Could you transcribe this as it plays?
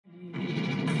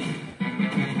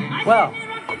Well,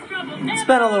 it's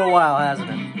been a little while, hasn't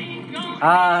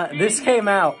it? This came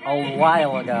out a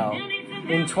while ago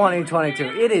in 2022.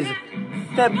 It is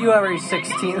February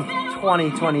 16th,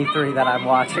 2023 that I'm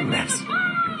watching this.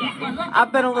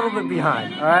 I've been a little bit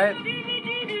behind, alright?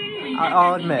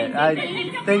 I'll admit.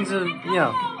 Things are, you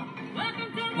know,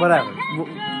 whatever.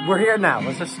 We're here now.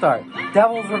 Let's just start.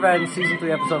 Devil's Revenge, Season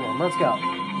 3, Episode 1. Let's go.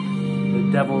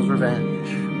 The Devil's Revenge.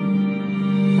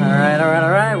 Alright.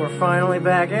 We're finally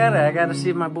back at it. I gotta see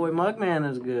if my boy Mugman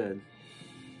is good.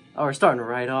 Oh, we're starting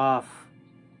right off.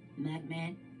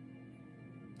 Mugman?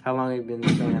 How long have you been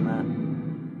saying that?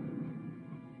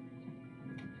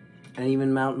 And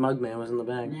even Mount Mugman was in the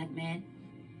back. Mugman?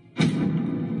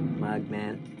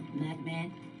 Mugman.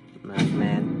 Mugman?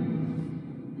 Mugman.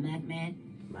 Mugman?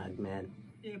 Mugman.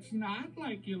 It's not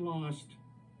like you lost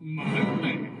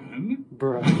Mugman.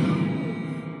 Bruh.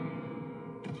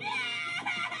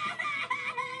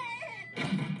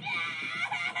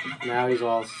 Now he's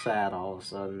all sad all of a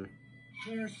sudden.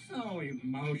 They're so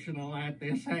emotional at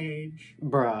this age.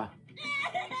 Bruh.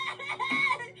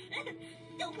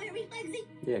 Don't worry, Bugsy.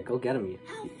 Yeah, go get him, you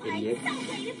idiot. I'll find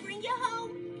some way to bring you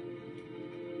home.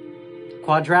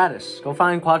 Quadratus. Go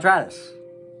find Quadratus.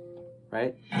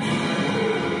 Right?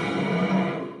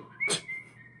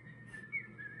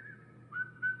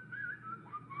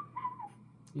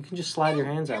 You can just slide your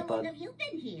hands out, bud. How long have you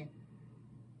been here?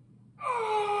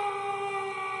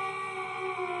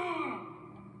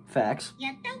 Facts.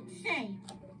 You don't say.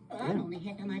 Well, I'm only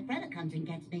here till my brother comes and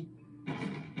gets me.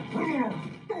 Brother,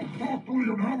 don't talk to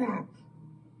your mother.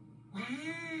 Wow.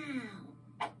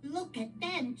 Look at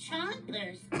them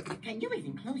chompers. Can you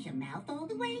even close your mouth all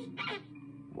the way?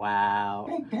 Wow.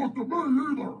 Don't talk to me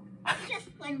either. Just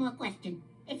one more question.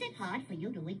 Is it hard for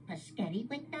you to eat paschetti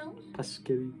with those?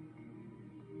 Paschetti.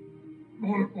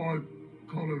 Not if I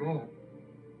cut it off.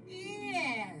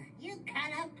 Yeah, you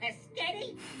cut up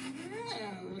paschetti?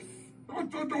 Gross.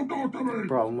 Don't talk to me.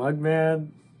 Bro, Mugman.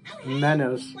 Oh, hey,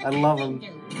 Menace. I what's love that him.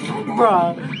 thing do?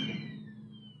 Bruh.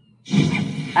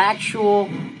 Actual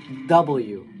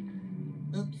W.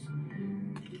 Oops.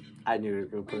 I knew he was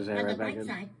going to put his head On right the back bright in.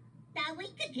 side, now we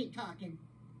could keep talking.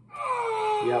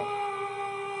 Yep. So there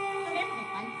was this one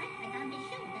time I found this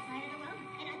shoe at the side of the road,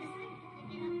 and I decided to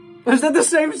pick it up. Was that the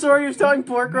same story you was telling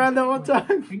Pork Rind that one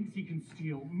time? Thinks he can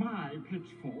steal my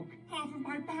pitchfork. Half of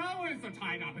my powers are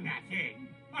tied up in that thing.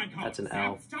 I can't That's an zap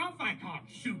L. stuff. I can't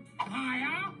shoot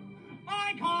fire.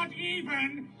 I can't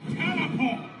even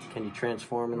teleport. Can you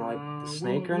transform in like the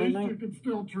snake or Well, at least anything? you can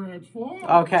still transform.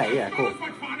 Okay, yeah, cool. That's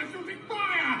much fun as shooting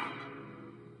fire.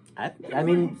 I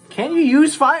mean, can you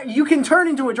use fire? You can turn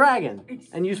into a dragon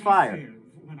and use fire. Expensive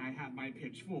when I had my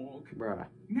pitchfork. Bruh.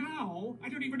 Now, I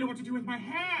don't even know what to do with my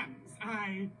hands.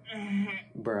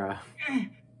 Bruh.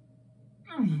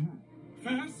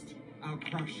 First, I'll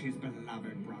crush his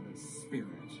beloved brother's spirit.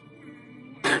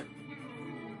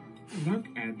 Look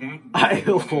at that. I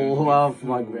love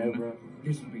Mugman, bro.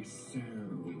 This will be so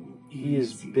easy. He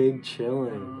is big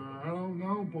chilling. I don't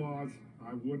know, boss.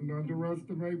 I wouldn't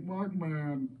underestimate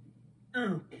Mugman.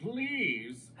 Oh,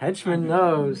 please. Henchman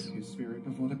knows. His spirit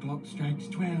before the clock strikes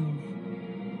 12.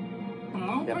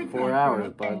 Oh, You have 4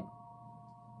 hours, bud.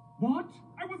 What?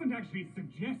 I wasn't actually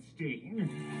suggesting.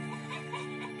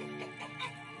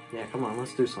 Yeah, come on,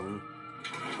 let's do something.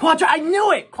 I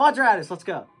knew it! Quadratus, let's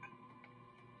go.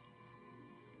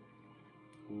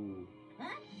 Ooh. Huh?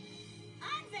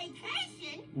 On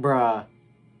vacation? Bruh.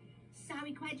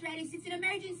 Sorry, Quadratus, it's an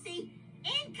emergency.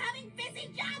 Incoming busy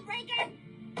jawbreaker.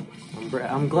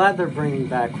 I'm glad they're bringing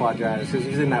back Quadratus because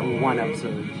he's in that one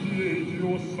episode.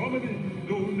 Your summoning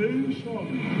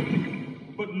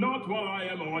donation, but not while I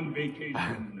am on vacation.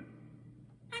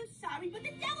 I'm sorry, but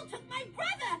the devil took my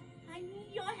brother. I need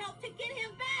your help to get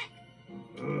him back.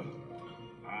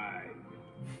 Fine.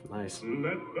 Nice.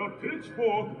 Let the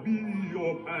pitchfork be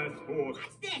your passport.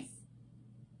 What's this?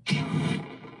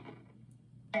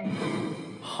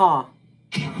 Huh.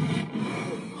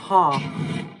 Huh.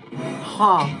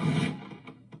 Huh.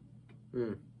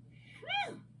 Hmm.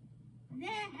 Phew. There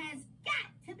has got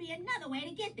to be another way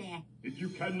to get there. If you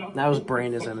cannot, Now his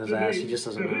brain is in his ass. He just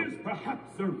doesn't there know. is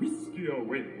perhaps a riskier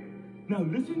way. Now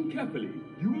listen carefully.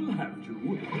 You will have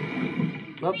to.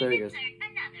 Oh, there he goes.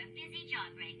 Another busy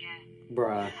jawbreaker.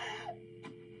 Bruh.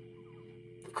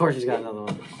 Of course he's got another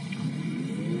one.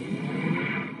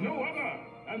 No other,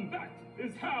 and that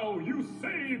is how you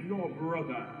save your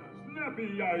brother.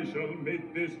 Snappy, I shall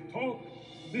make this talk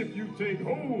if you take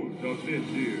hold of this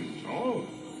here chalk.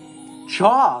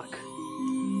 Chalk?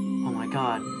 Oh my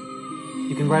god.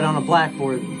 You can write on a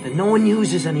blackboard that no one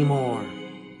uses anymore.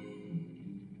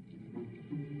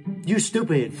 You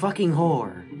stupid fucking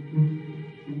whore.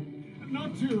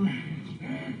 too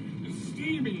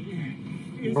steamy.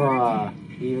 Bruh,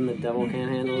 even the devil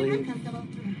can't handle I'm these. comfortable.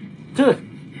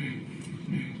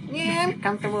 Yeah, I'm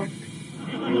comfortable.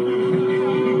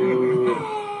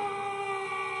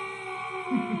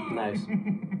 Nice.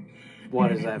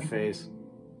 What is that face?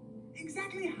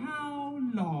 Exactly how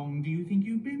long do you think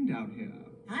you've been down here?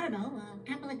 I don't know, a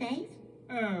couple of days?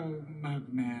 Oh,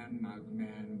 Mugman.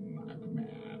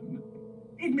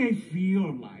 It may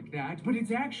feel like that, but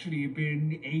it's actually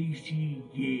been 80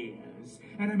 years.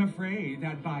 And I'm afraid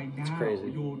that by now, crazy.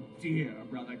 your dear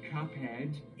brother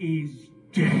Cuphead is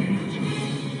dead.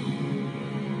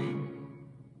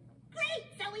 Great,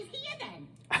 so he's here then.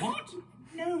 What?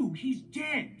 No, he's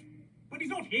dead. But he's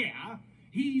not here.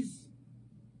 He's...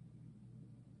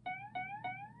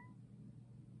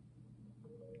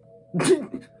 Not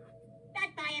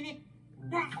buying it.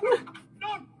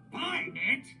 Not buying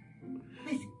it.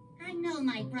 Listen, I know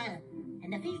my brother,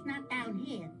 and if he's not down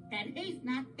here, then he's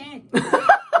not dead.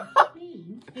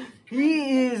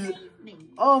 He is.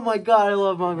 Oh my god, I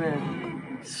love my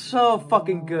man. So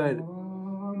fucking good.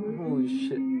 Holy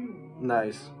shit.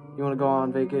 Nice. You want to go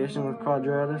on vacation with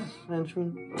Quadratus,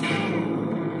 henchman?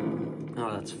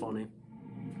 Oh, that's funny.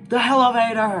 The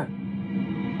elevator!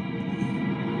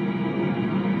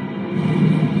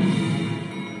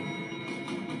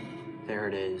 There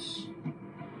it is.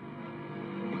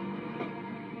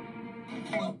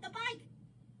 Oh, the bike!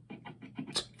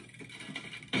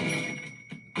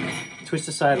 Twist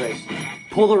it sideways.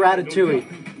 Pull the ratatouille.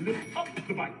 Lift up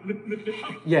the bike. Lift it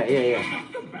up. Yeah.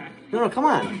 Come back. No, come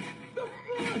on.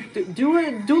 Do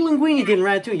linguini in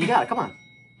ratatouille. You got it. Come on.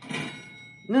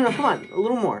 No, come on. A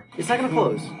little more. It's not gonna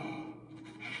close.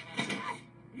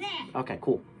 There. Okay,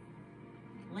 cool.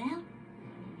 Well,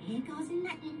 here goes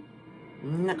nothing.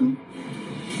 Nothing.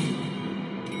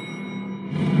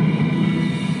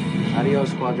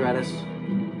 Adios, Quadratus.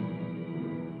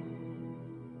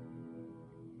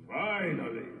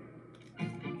 Finally.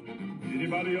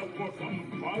 Anybody up for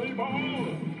some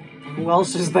volleyball? Who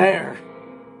else is there?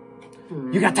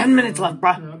 You got 10 minutes left,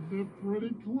 bruh. Getting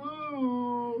pretty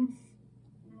close.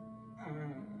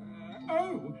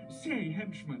 Oh, say,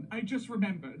 henchman, I just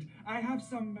remembered. I have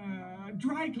some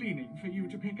dry cleaning for you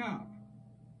to pick up.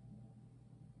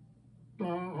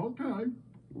 Okay.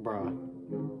 Bruh.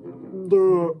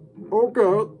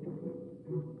 Okay.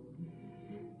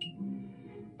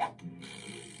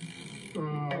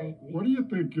 What do you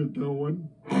think you're doing?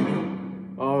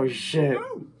 Oh, shit.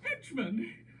 Oh,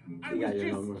 henchman! I You got was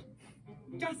your just number.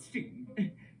 dusting.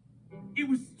 It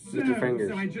was With your fingers.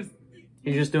 so I just...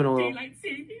 He's just doing a little... Daylight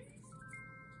savings.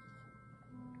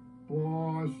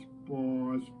 Boss.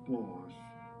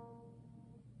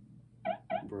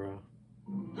 Bruh.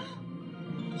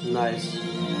 Nice. I'm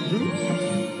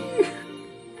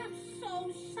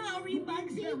so sorry,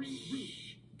 Bugsy.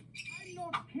 I'm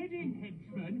not kidding,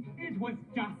 henchman. It was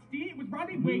dusty. It was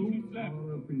running way too slow.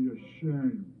 You ought to be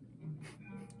ashamed.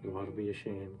 You ought to be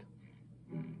ashamed.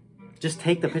 Just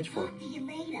take the pitchfork. Talk to you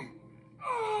later.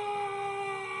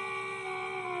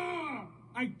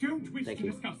 I don't wish Thank to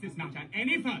you. discuss this matter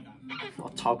any further. I'll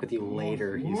talk with you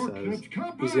later, he Look, says. it's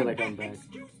Cuphead. He's gonna come back.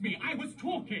 Excuse me, I was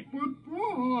talking. But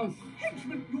boss.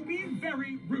 Henchman, you're being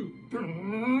very rude.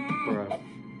 Bruh.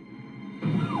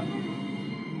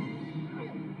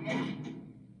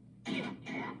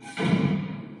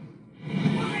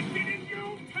 Why didn't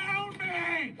you tell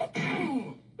me?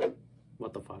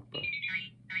 What the fuck, bro?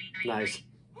 Nice.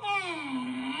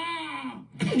 Ah!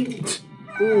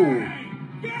 Ooh.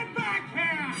 Get back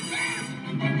here!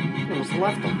 Almost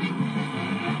left him.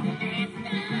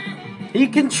 He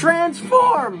can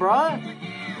transform, bruh!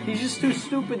 He's just too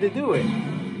stupid to do it.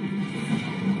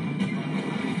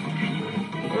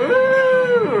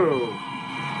 Ooh.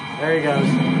 There he goes.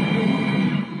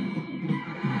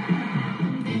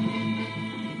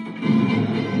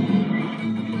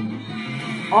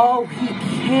 Oh, he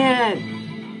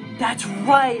can! That's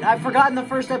right! I forgot in the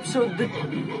first episode that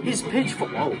his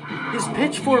pitchfork... Whoa. His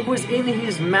pitchfork was in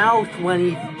his mouth when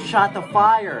he shot the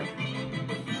fire.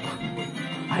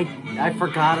 I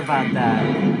forgot about that.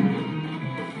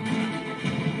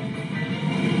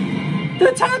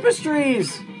 The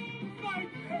tapestries! My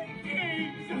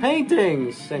paintings!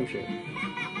 Paintings! Same shit. Hey,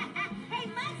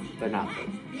 Bugsy. They're not.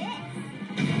 What's this?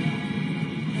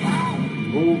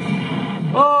 Ooh.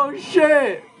 Oh,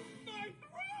 shit! My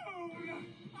throne!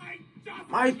 I just...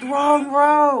 My throne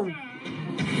room!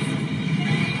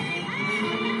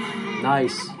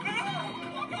 Nice.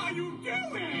 What are you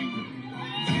doing?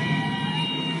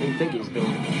 What do you think he's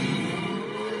doing?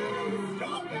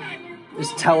 Stop it!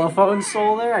 Is telephone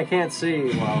soul there? I can't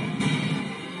see well.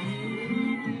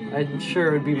 I'm sure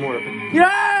it would be more.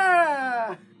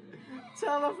 Yeah!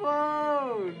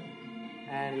 Telephone!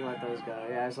 And he let those go.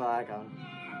 Yeah, I saw that coming.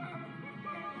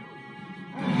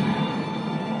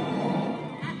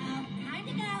 Time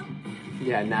to go.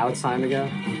 Yeah, now it's time to go.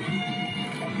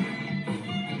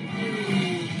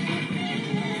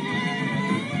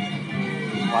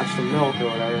 Watch the milk or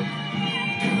whatever.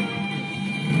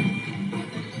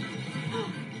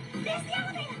 There's the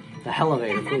elevator. The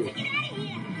elevator, Time please. to get out of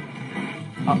here.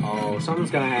 Uh-oh, something's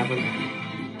gonna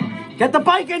happen. Get the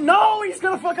bike in! No, he's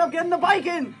gonna fuck up getting the bike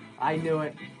in! I knew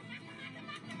it.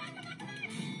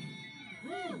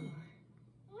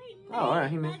 Oh, alright,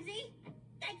 he made. Bugsy,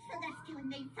 thanks for rescuing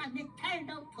me from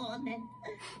eternal torment.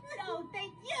 No,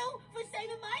 thank you for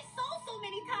saving my soul so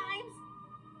many times.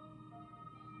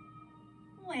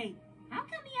 Wait, how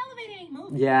come the elevator ain't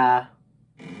moving? Yeah.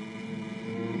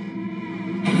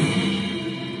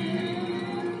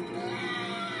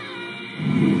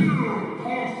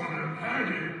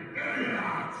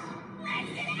 Let's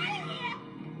get out of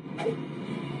here.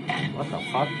 What the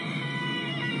fuck?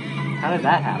 How did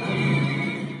that happen?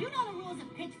 You know the rules of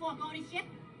pitchfork ownership.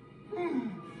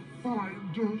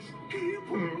 Finders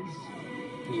keepers.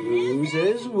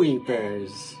 Losers,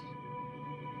 weepers.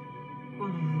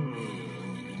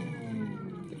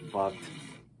 Get fucked.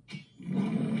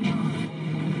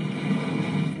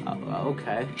 Oh,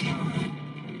 okay.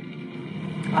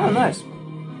 Oh, nice.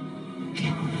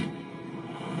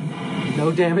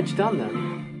 No damage done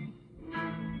then.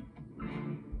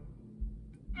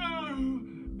 Oh,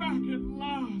 back at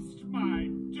last, my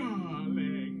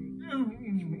darling.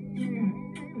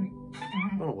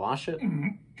 Wanna wash it?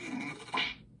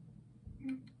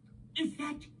 Is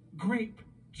that grape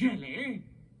jelly?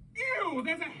 Ew,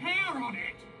 there's a hair on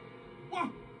it. What?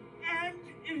 And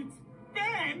it's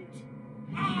bent.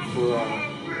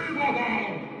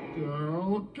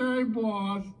 Okay,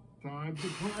 boss. Time to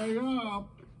play up.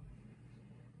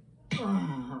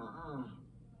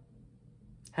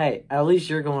 Hey, at least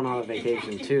you're going on a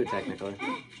vacation too, technically.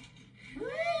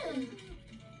 Woo.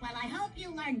 Well, I hope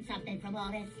you learned something from all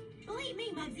this. Believe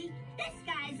me, Muggsy, this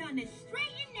guy's on the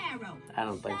straight and narrow. I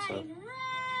don't think so. Starting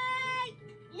right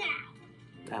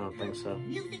now. I don't think so.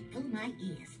 Music to my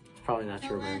ears. It's probably not So,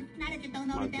 true, man. now that you don't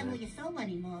know the Muggsy. devil your soul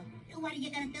anymore, what are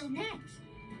you gonna do next?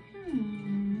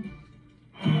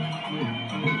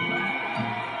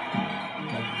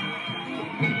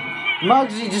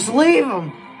 Muggsy, just leave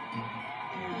him!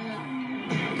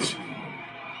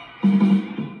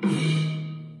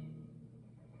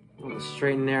 On the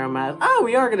straight and narrow map. Oh,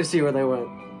 we are gonna see where they went.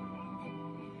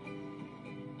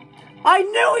 I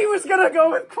knew he was gonna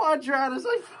go with Quadratus.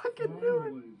 I fucking knew it.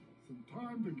 Finally, some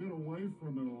time to get away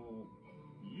from it all.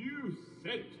 You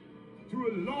sent to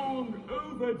a long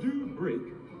overdue break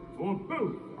for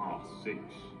both our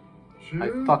sakes. I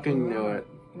Cheers, fucking knew it.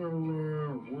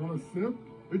 Want a sip?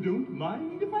 Don't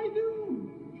mind if I do.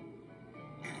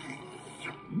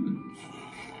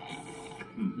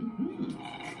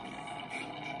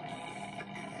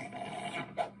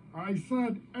 I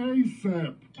said a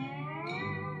sip.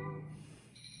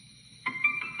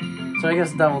 So I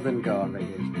guess Devil didn't go on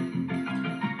vacation.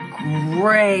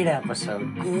 Great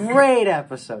episode. Great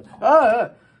episode.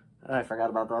 Oh, I forgot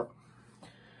about that.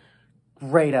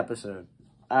 Great episode.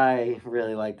 I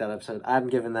really like that episode. I'm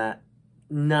giving that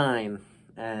 9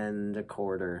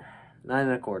 1/4. 9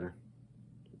 1/4.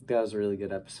 That was a really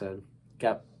good episode.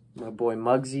 Got my boy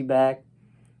Muggsy back.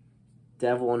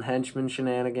 Devil and Henchman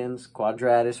shenanigans.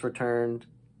 Quadratus returned.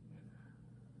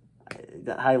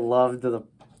 I loved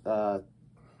the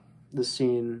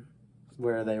scene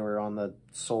where they were on the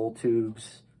soul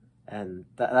tubes, and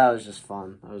that was just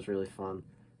fun. That was really fun.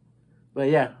 But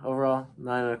yeah, overall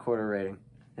 9 1/4 rating.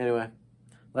 Anyway,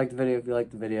 like the video if you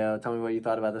liked the video. Tell me what you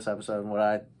thought about this episode and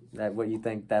what you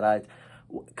think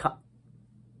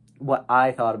what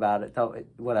I thought about it.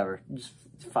 Whatever. Just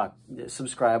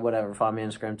subscribe. Whatever. Follow me on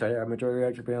Instagram, Twitter. I'm Majority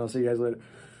Reaction Panel. See you guys later.